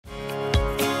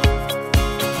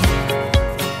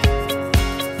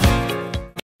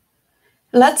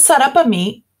Let's set up a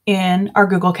meet in our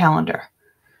Google Calendar.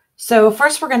 So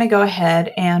first we're going to go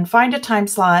ahead and find a time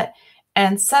slot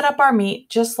and set up our meet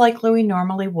just like Louie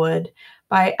normally would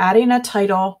by adding a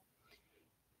title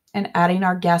and adding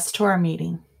our guests to our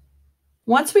meeting.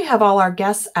 Once we have all our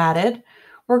guests added,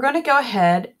 we're going to go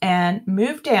ahead and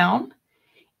move down,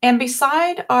 and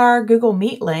beside our Google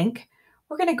Meet link,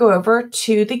 we're going to go over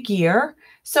to the gear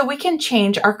so we can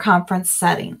change our conference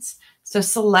settings. So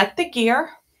select the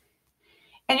gear,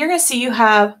 and you're going to see you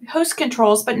have host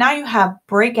controls, but now you have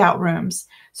breakout rooms.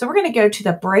 So we're going to go to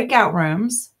the breakout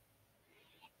rooms,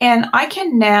 and I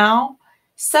can now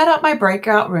set up my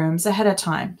breakout rooms ahead of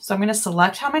time. So I'm going to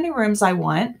select how many rooms I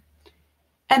want,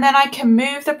 and then I can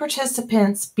move the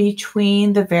participants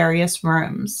between the various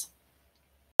rooms.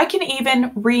 I can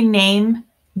even rename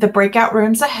the breakout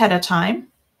rooms ahead of time.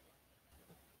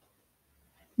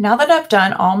 Now that I've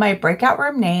done all my breakout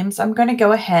room names, I'm going to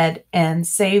go ahead and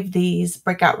save these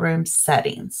breakout room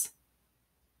settings.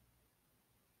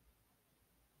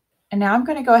 And now I'm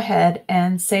going to go ahead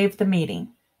and save the meeting.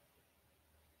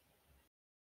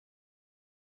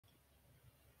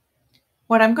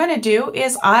 What I'm going to do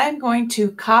is I'm going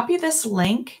to copy this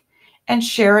link and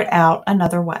share it out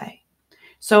another way.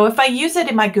 So if I use it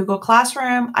in my Google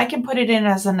Classroom, I can put it in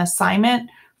as an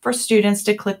assignment for students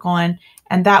to click on,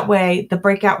 and that way the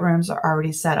breakout rooms are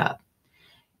already set up.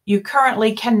 You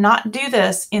currently cannot do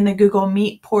this in the Google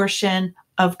Meet portion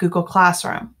of Google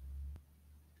Classroom.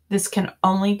 This can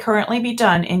only currently be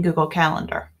done in Google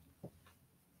Calendar.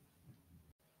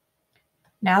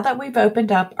 Now that we've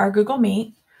opened up our Google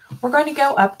Meet, we're going to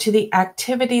go up to the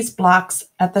activities blocks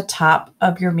at the top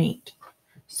of your Meet.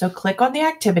 So click on the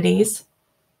activities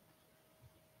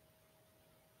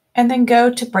and then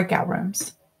go to breakout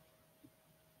rooms.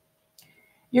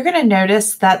 You're going to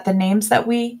notice that the names that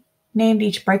we named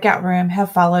each breakout room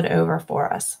have followed over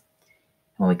for us.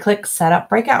 When we click Set Up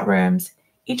Breakout Rooms,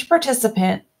 each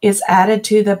participant is added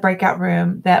to the breakout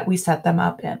room that we set them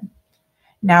up in.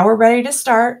 Now we're ready to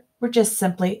start. We're just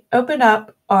simply open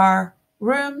up our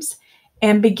rooms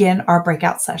and begin our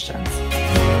breakout sessions.